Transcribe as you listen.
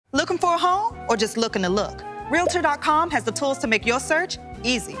Looking for a home or just looking to look? Realtor.com has the tools to make your search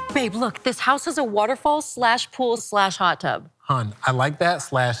easy. Babe, look, this house has a waterfall/pool/hot tub. Hun, I like that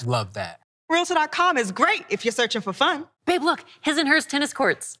 / love that. Realtor.com is great if you're searching for fun. Babe, look, his and hers tennis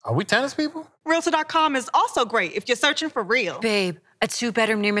courts. Are we tennis people? Realtor.com is also great if you're searching for real. Babe, a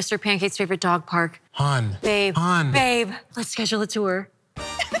 2-bedroom near Mr. Pancake's favorite dog park. Hun. Babe, Hun. babe, let's schedule a tour.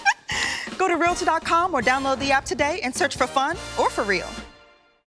 Go to Realtor.com or download the app today and search for fun or for real.